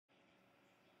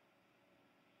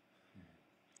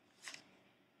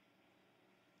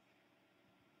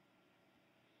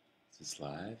Is this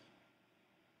live?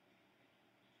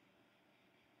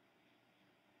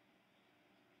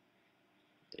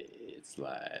 It's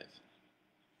live.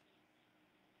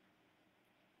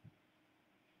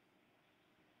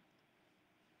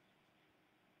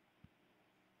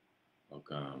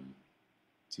 Welcome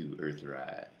to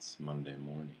Earthrise, Monday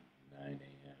morning, 9 a.m.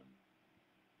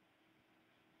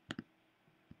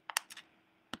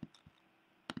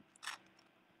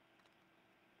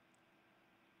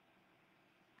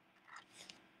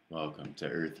 Welcome to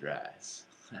Earthrise,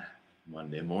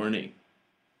 Monday morning,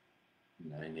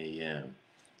 9 a.m.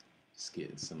 Just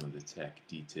getting some of the tech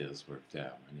details worked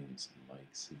out. My name is Mike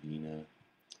Savina,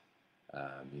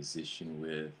 musician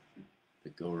with the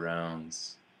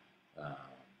go-rounds.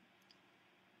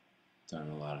 Done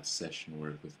a lot of session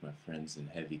work with my friends in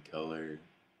Heavy Color,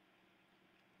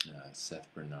 Seth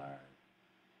Bernard,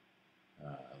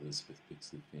 Elizabeth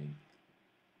Pixley Fink.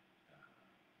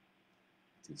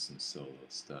 Did some solo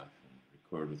stuff and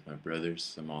record with my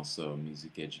brothers. I'm also a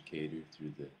music educator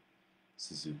through the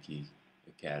Suzuki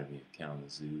Academy of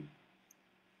Kalamazoo,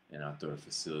 an outdoor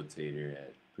facilitator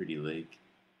at Pretty Lake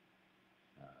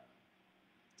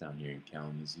down here in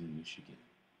Kalamazoo, Michigan.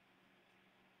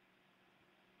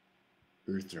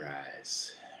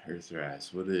 Earthrise,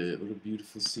 Earthrise, what a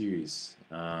beautiful series.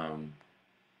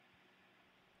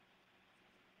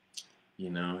 You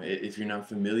know, if you're not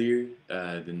familiar,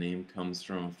 the name comes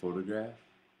from a photograph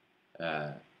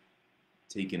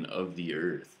taken of the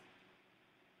Earth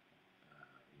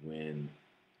when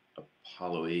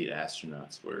Apollo 8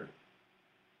 astronauts were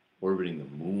orbiting the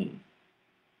moon.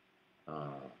 I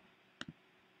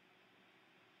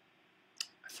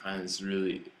find this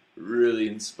really, really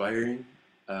inspiring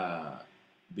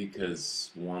because,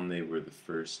 one, they were the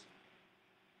first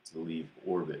to leave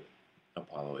orbit,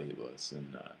 Apollo 8 was,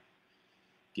 and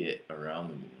get around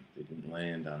the moon. They didn't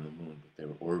land on the moon, but they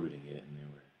were orbiting it, and they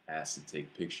were asked to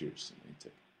take pictures. And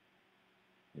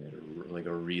they had like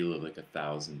a reel of like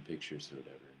 1,000 pictures or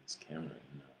whatever in this camera.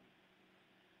 And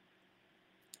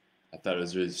I thought it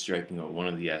was really striking what one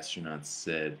of the astronauts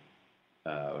said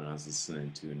when I was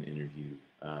listening to an interview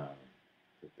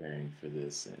preparing for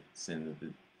this, and saying that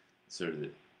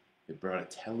they brought a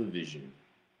television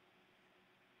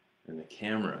and a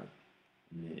camera,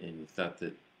 and he thought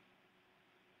that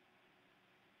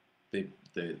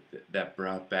that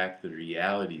brought back the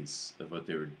realities of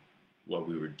what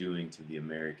we were doing to the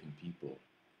American people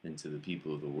and to the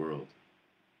people of the world.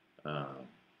 I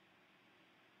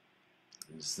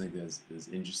just think that's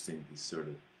interesting. These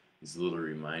little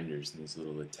reminders and these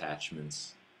little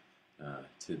attachments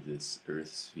to this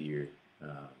Earth sphere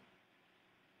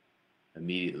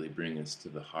immediately bring us to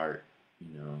the heart,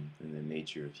 and the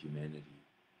nature of humanity.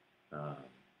 And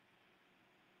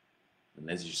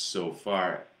as you're so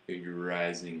far, you're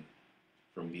rising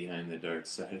from behind the dark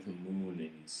side of the moon, and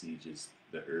you see just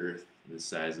the Earth the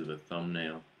size of a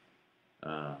thumbnail.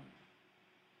 It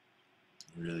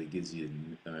really gives you,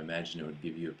 I imagine it would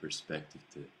give you a perspective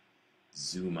to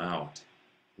zoom out,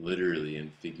 literally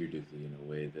and figuratively, in a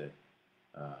way that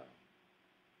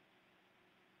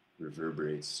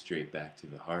reverberates straight back to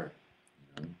the heart.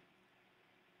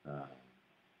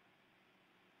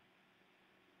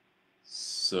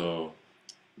 So,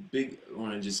 I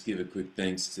want to just give a quick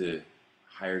thanks to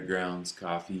Higher Grounds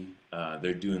Coffee.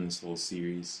 They're doing this whole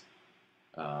series.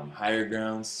 Higher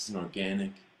Grounds is an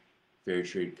organic, fair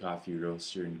trade coffee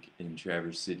roaster in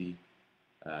Traverse City,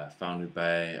 founded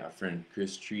by our friend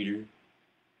Chris Treater.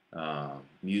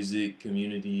 Music,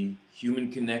 community,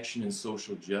 human connection, and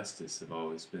social justice have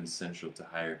always been central to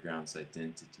Higher Ground's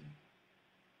identity.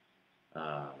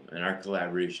 And our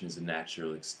collaboration is a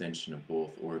natural extension of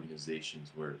both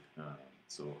organizations' work.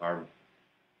 So our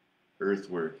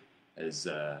Earthwork has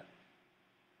done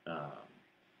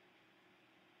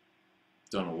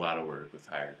a lot of work with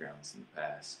Higher Grounds in the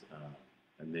past,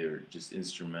 and they were just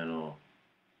instrumental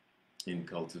in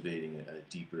cultivating a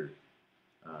deeper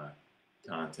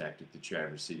contact with the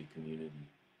Traverse City community.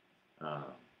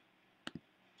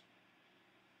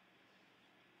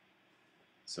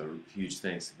 So huge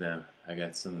thanks to them. I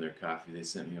got some of their coffee. They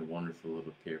sent me a wonderful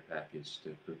little care package to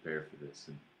prepare for this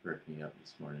and perk me up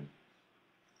this morning.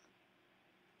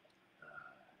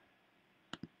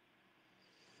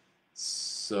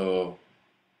 So,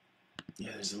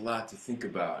 yeah, there's a lot to think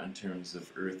about in terms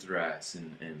of Earthrise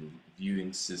and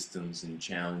viewing systems and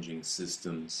challenging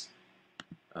systems.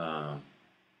 When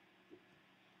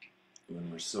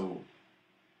we're so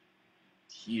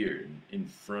here in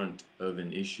front of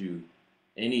an issue,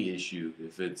 any issue,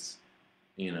 if it's,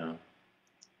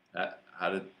 how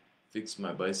to fix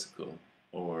my bicycle,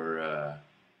 or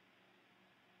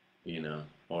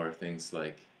or things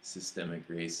like systemic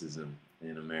racism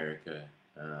in America,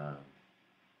 um,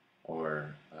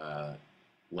 or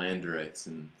land rights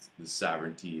and the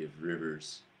sovereignty of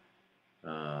rivers.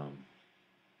 Um,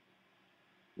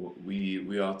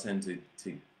 we all tend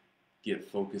to get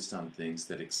focused on things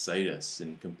that excite us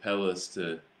and compel us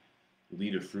to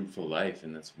lead a fruitful life,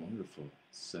 and that's wonderful.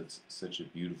 Such a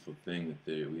beautiful thing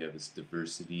that we have this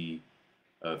diversity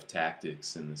of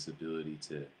tactics and this ability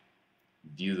to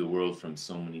view the world from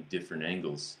so many different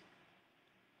angles.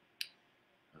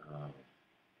 Uh,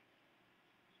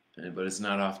 but it's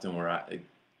not often where I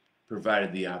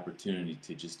provided the opportunity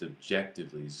to just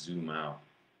objectively zoom out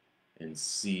and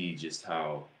see just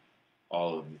how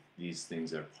all of these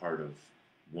things are part of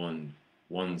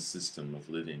one system of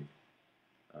living.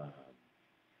 Uh,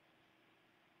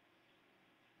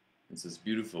 and so it's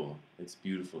beautiful. It's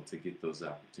beautiful to get those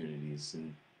opportunities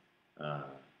and uh,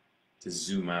 to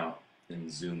zoom out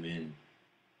and zoom in.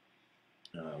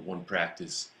 One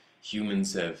practice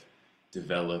humans have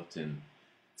developed, and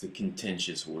it's a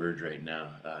contentious word right now,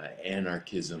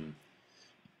 anarchism.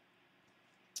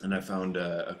 And I found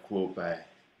a quote by,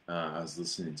 I was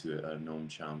listening to a Noam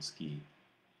Chomsky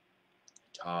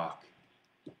talk,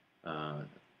 like,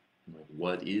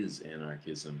 what is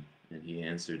anarchism? And he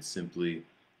answered simply,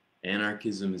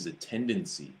 anarchism is a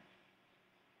tendency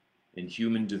in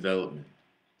human development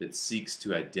that seeks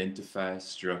to identify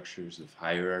structures of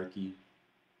hierarchy,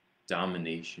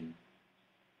 domination,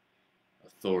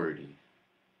 authority,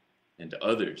 and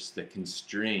others that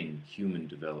constrain human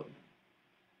development.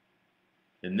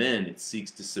 And then it seeks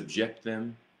to subject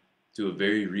them to a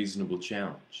very reasonable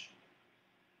challenge.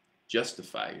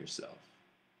 Justify yourself.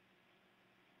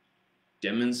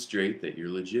 Demonstrate that you're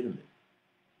legitimate.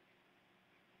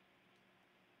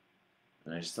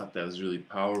 And I just thought that was really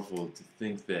powerful to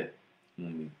think that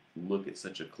when we look at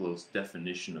such a close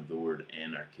definition of the word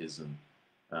anarchism,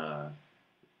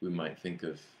 we might think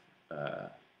of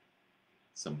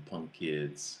some punk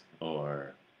kids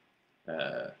or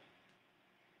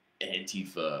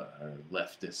Antifa or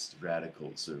leftist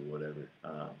radicals or whatever.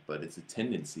 But it's a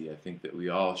tendency, I think, that we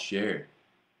all share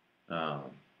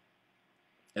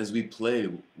as we play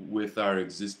with our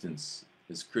existence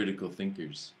as critical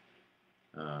thinkers,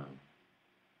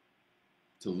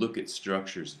 to look at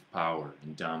structures of power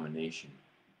and domination,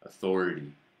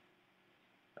 authority,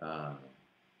 and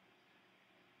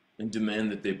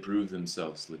demand that they prove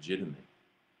themselves legitimate.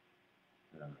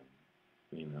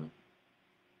 You know,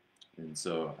 and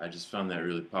so I just found that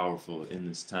really powerful in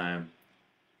this time.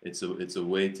 It's a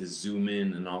way to zoom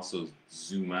in and also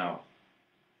zoom out,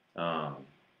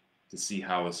 to see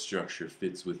how a structure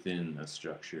fits within a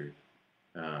structure.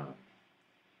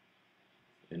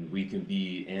 And we can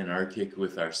be anarchic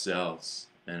with ourselves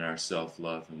and our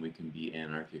self-love, and we can be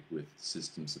anarchic with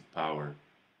systems of power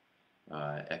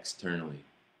externally.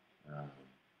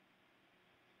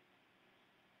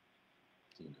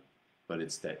 You know, but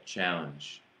it's that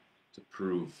challenge to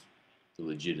prove the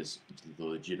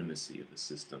legitimacy of the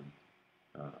system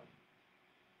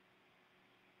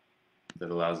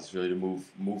that allows us really to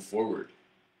move forward,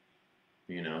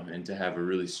 you know, and to have a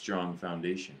really strong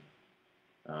foundation.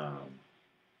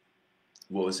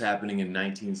 What was happening in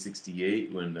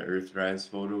 1968 when the Earthrise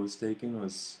photo was taken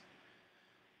was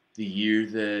the year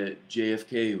that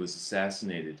JFK was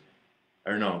assassinated.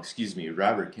 Or no, excuse me,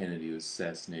 Robert Kennedy was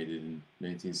assassinated in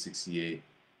 1968.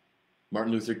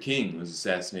 Martin Luther King was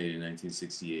assassinated in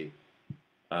 1968.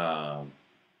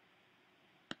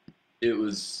 It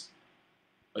was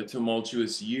a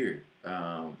tumultuous year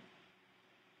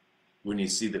when you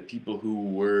see that people who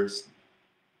were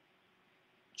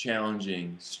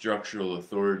challenging structural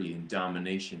authority and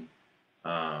domination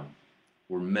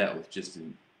were met with just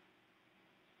an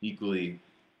equally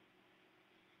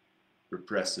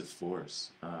repressive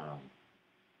force.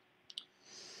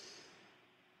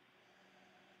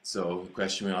 So the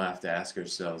question we all have to ask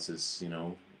ourselves is, you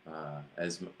know,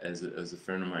 as a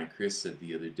friend of mine, Chris, said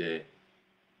the other day,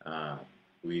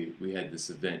 we had this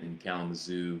event in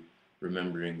Kalamazoo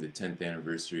remembering the 10th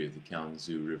anniversary of the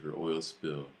Kalamazoo River oil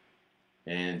spill,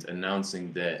 and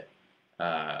announcing that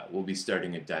we'll be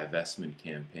starting a divestment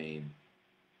campaign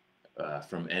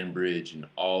from Enbridge and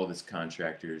all of its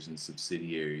contractors and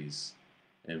subsidiaries,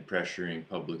 and pressuring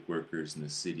public workers in the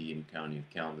city and county of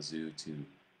Kalamazoo to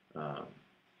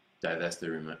divest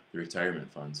their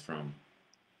retirement funds from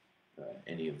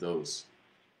any of those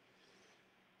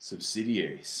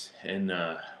subsidiaries. And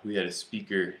we had a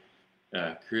speaker,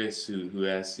 Chris, who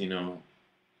asked, you know,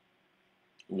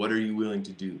 what are you willing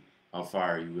to do? How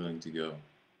far are you willing to go?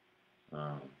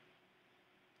 And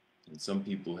some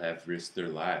people have risked their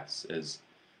lives as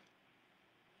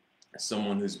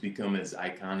someone who's become as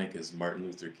iconic as Martin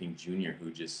Luther King Jr., who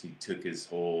just he took his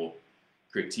whole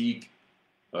critique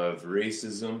of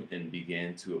racism and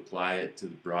began to apply it to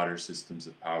the broader systems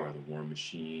of power, the war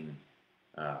machine,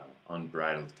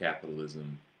 unbridled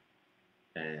capitalism,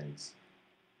 and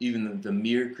even the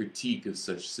mere critique of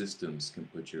such systems can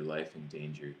put your life in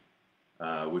danger,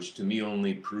 which to me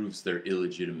only proves their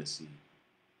illegitimacy.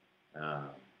 Uh,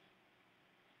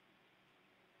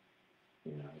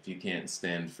 if you can't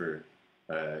stand for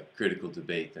critical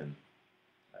debate, then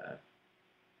uh,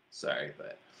 sorry,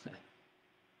 but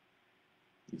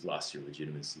you've lost your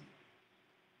legitimacy.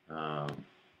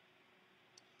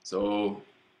 So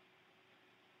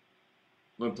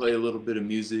I'm gonna play a little bit of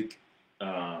music.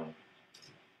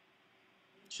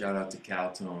 Shout out to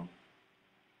Caltone.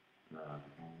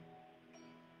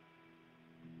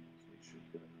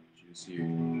 Juice here.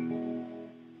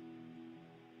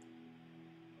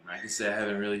 Like I said, I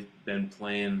haven't really been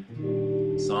playing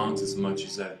songs as much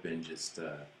as I've been just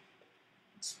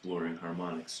exploring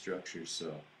harmonic structures.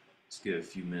 So let's get a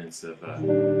few minutes of a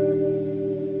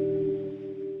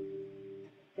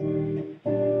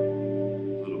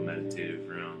little meditative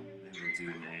round. Maybe we'll do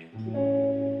an A.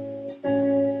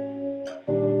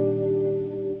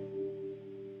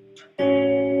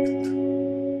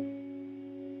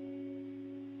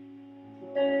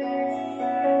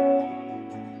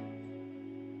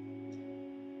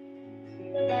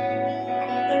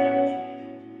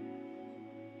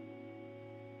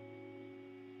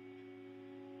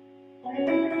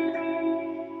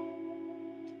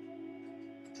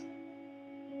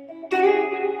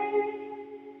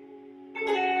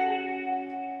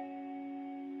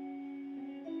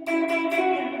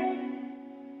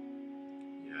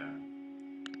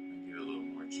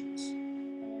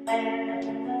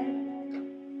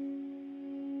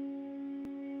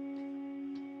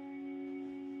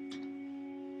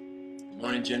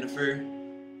 Morning, Jennifer.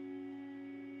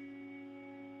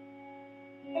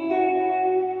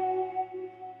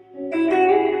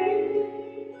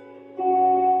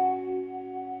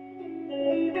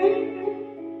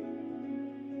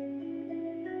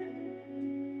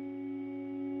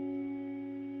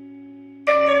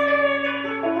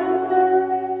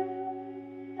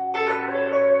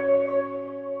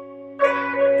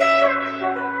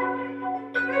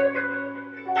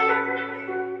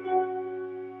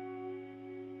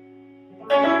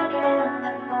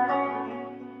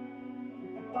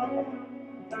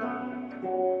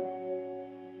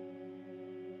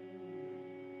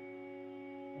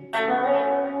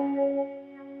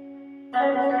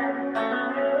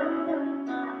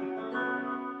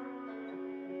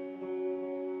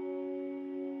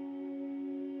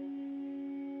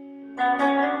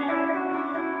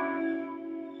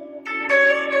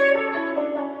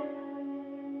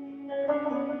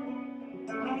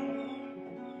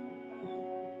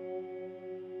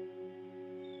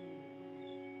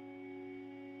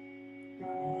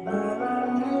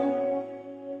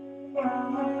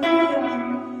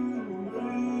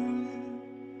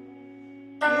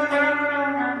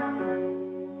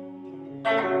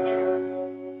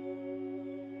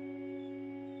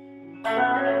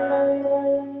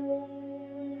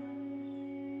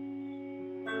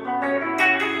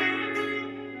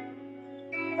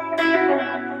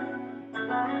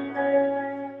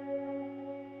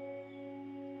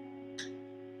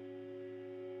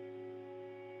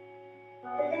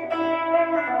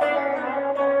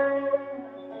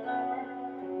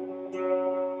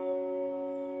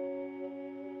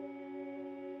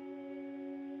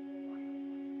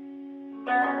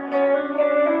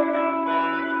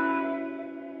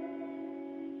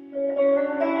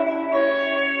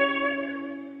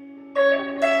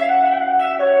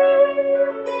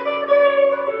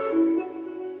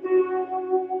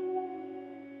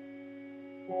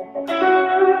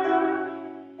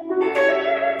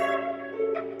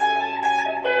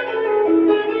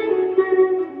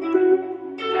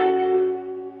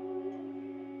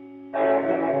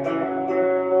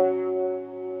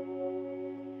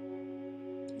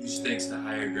 Huge thanks to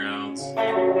Higher Grounds,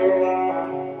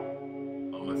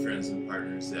 all my friends and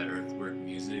partners at Earthwork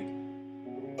Music.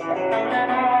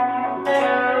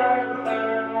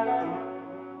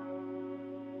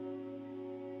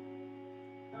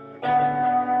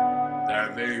 There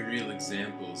are very real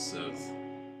examples of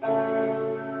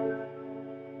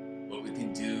what we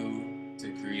can do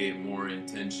to create more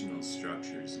intentional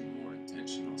structures and more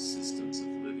intentional systems of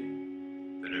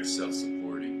living that are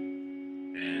self-supporting.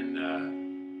 And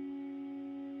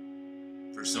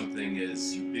for something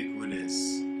as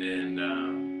ubiquitous and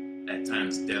at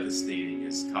times devastating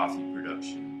as coffee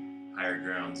production, Higher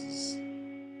Grounds is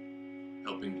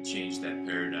helping to change that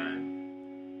paradigm.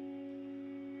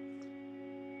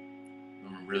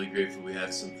 I'm really grateful we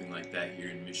have something like that here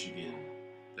in Michigan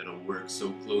that'll work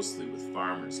so closely with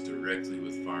farmers, directly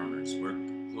with farmers, work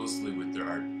closely with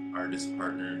their artist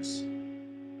partners,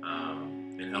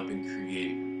 and helping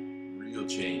create real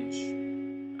change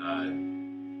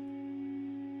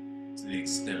to the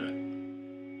extent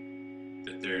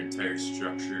that their entire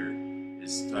structure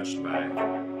is touched by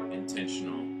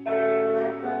intentional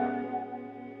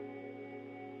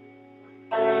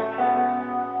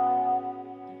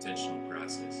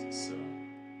processes. So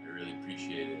I really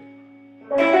appreciate it.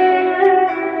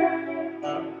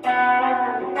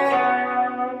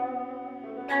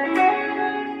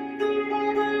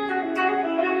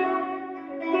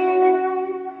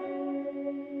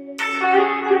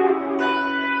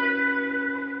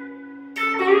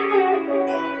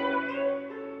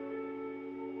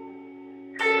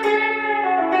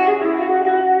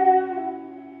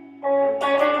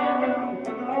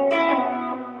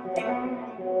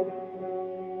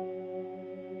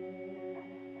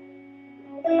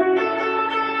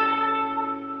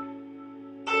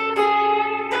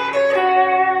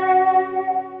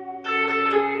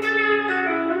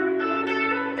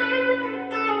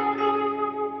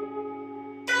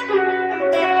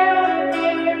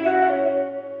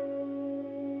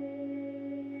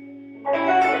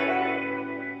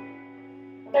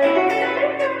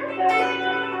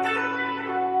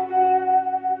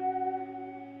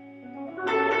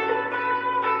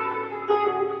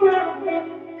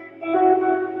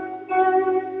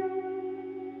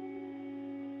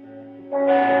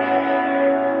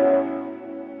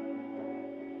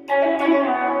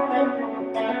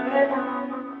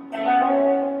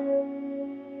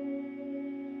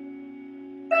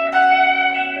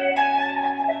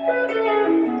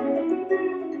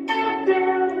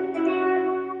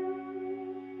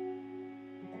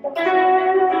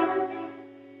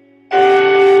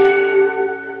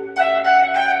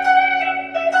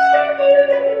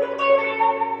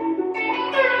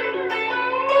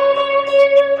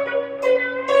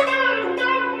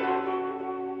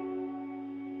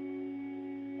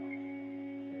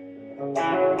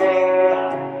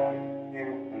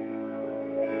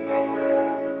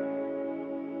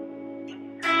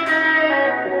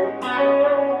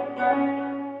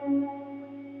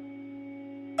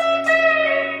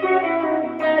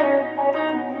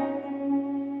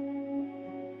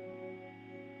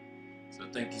 So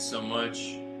thank you so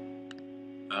much.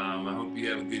 I hope you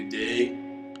have a good day,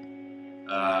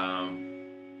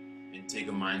 and take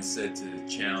a mindset to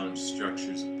challenge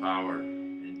structures of power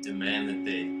and demand that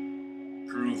they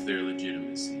prove their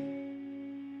legitimacy.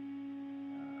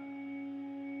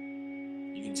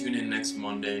 You can tune in next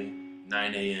Monday,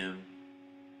 9 a.m.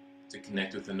 to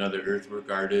connect with another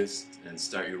Earthwork artist and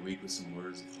start your week with some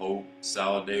words of hope,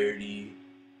 solidarity,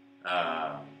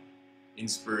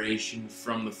 inspiration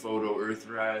from the photo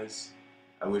Earthrise.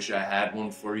 I wish I had one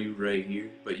for you right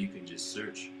here, but you can just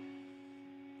search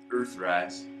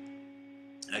Earthrise.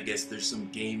 I guess there's some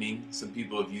gaming. Some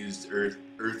people have used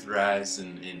Earthrise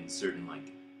in certain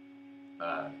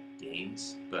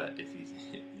games, but if you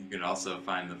you can also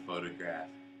find the photograph.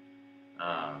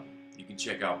 You can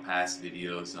check out past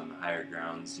videos on the Higher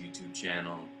Grounds YouTube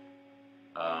channel.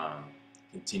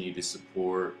 Continue to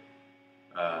support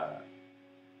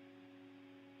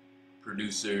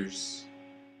producers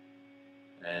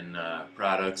and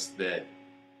products that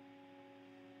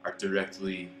are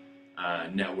directly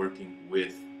networking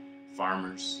with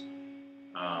farmers.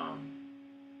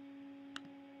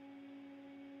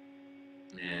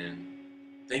 And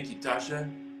thank you,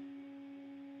 Tasha.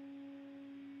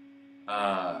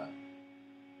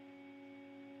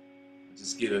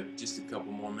 Just give it just a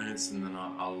couple more minutes, and then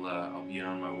I'll be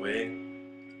on my way.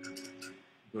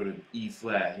 Go to E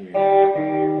flat here.